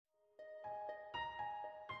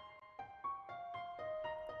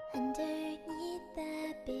Underneath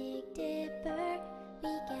the Big Dipper, we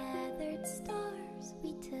gathered stars.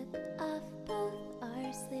 We took off both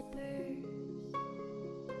our slippers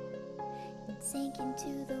and sank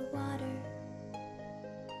into the water.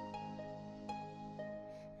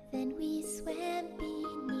 Then we swam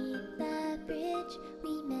beneath the bridge.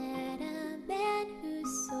 We met a man who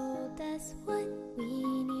sold us what we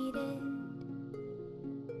needed.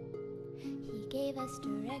 He gave us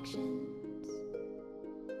directions,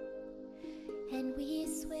 and we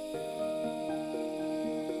swim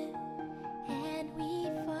and we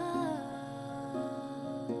fall.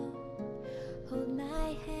 Hold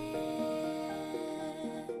my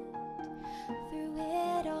hand through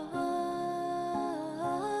it all.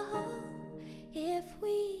 If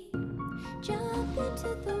we jump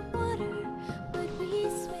into the water, would we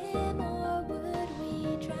swim or would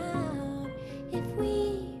we drown? If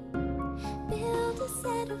we build a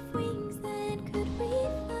set of wings, then could we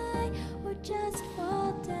fly or just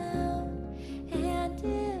fall down? And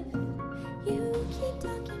if you keep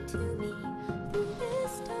talking to me through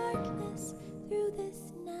this darkness, through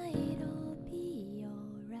this night, I'll be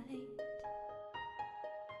alright.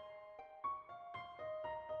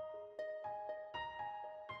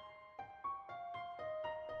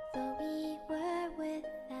 Though we were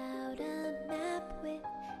without a map,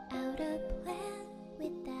 without a plan,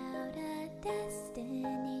 without a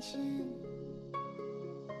destination,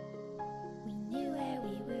 we knew where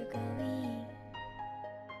we were going.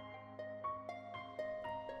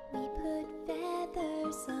 We put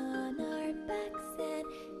feathers on our backs and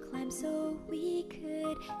climbed so we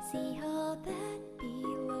could see all that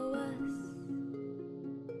below us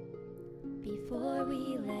before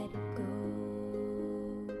we let go.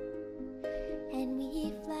 And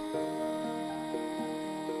we fly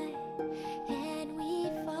and we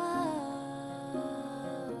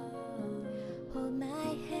fall. Hold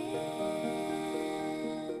my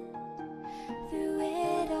hand through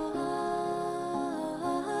it all.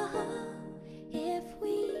 If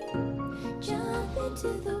we jump into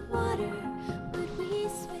the water, would we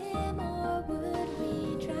swim or would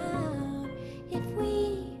we drown? If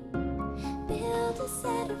we build a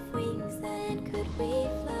set of wings, then could we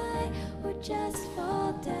fly or just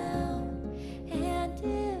fall down? And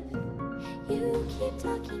if you keep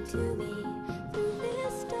talking to me through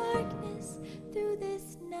this darkness, through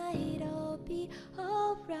this night, I'll be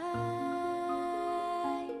alright.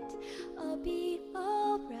 I'll be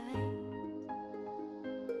alright.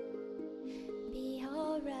 Be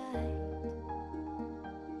alright.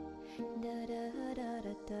 Da da da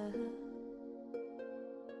da da.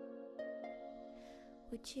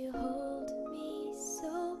 Would you hold me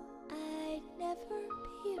so I'd never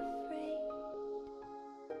be afraid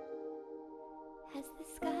as the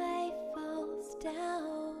sky falls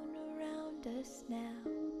down around us now?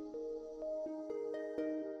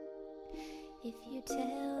 If you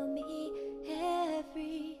tell me